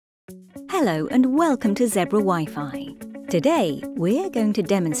Hello and welcome to Zebra Wi-Fi. Today, we're going to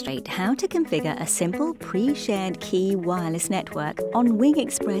demonstrate how to configure a simple pre-shared key wireless network on WING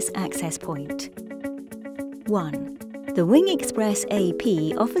EXPRESS access point. 1. The WING EXPRESS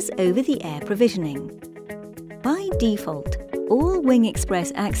AP offers over-the-air provisioning. By default, all WING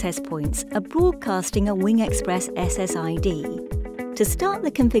EXPRESS access points are broadcasting a WING EXPRESS SSID. To start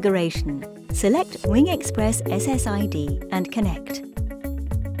the configuration, select WING EXPRESS SSID and connect.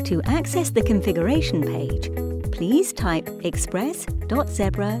 To access the configuration page, please type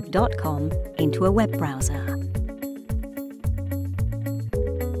express.zebra.com into a web browser.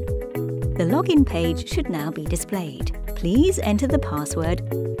 The login page should now be displayed. Please enter the password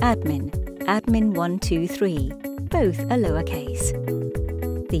admin123, both are lowercase.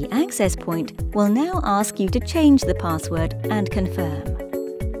 The access point will now ask you to change the password and confirm.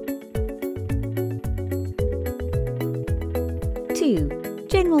 2.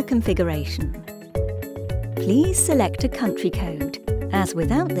 General configuration. Please select a country code, as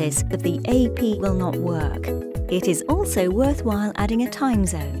without this, the AP will not work. It is also worthwhile adding a time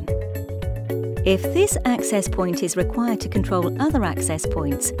zone. If this access point is required to control other access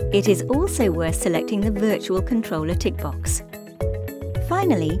points, it is also worth selecting the virtual controller tick box.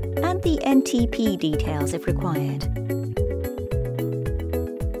 Finally, add the NTP details if required.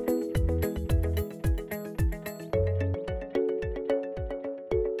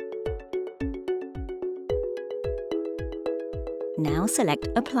 Now select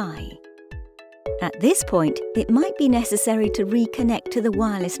Apply. At this point, it might be necessary to reconnect to the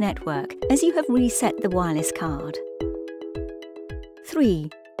wireless network as you have reset the wireless card. 3.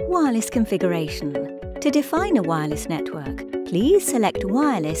 Wireless configuration. To define a wireless network, please select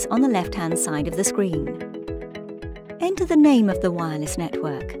Wireless on the left-hand side of the screen. Enter the name of the wireless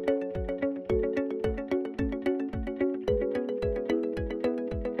network.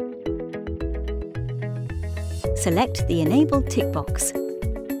 Select the Enabled tick box.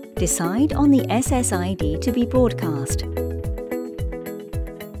 Decide on the SSID to be broadcast.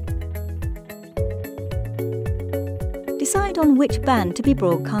 Decide on which band to be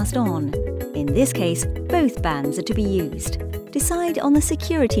broadcast on. In this case, both bands are to be used. Decide on the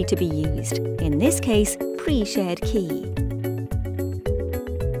security to be used. In this case, pre-shared key.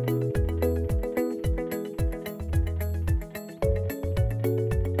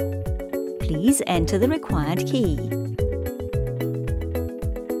 Please enter the required key.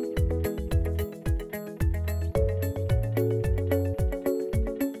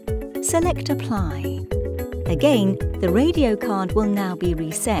 Select Apply. Again, the radio card will now be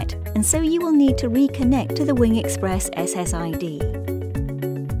reset, and so you will need to reconnect to the WING EXPRESS SSID.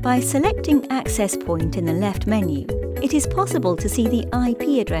 By selecting Access Point in the left menu, it is possible to see the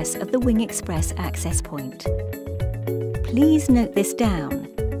IP address of the WING EXPRESS access point. Please note this down.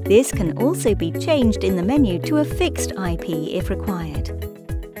 This can also be changed in the menu to a fixed IP if required.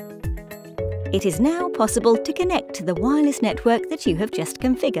 It is now possible to connect to the wireless network that you have just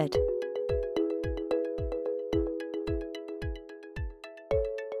configured.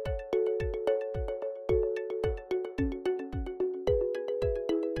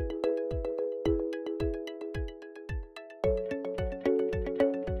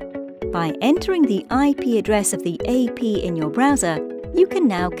 By entering the IP address of the AP in your browser, you can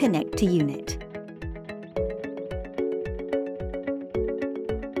now connect to Unit.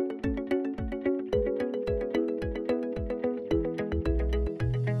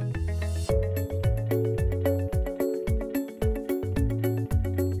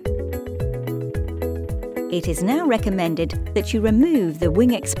 It is now recommended that you remove the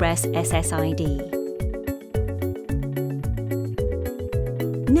WING EXPRESS SSID.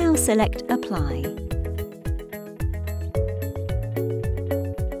 Now select Apply.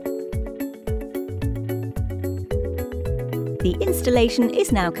 The installation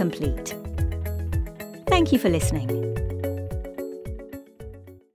is now complete. Thank you for listening.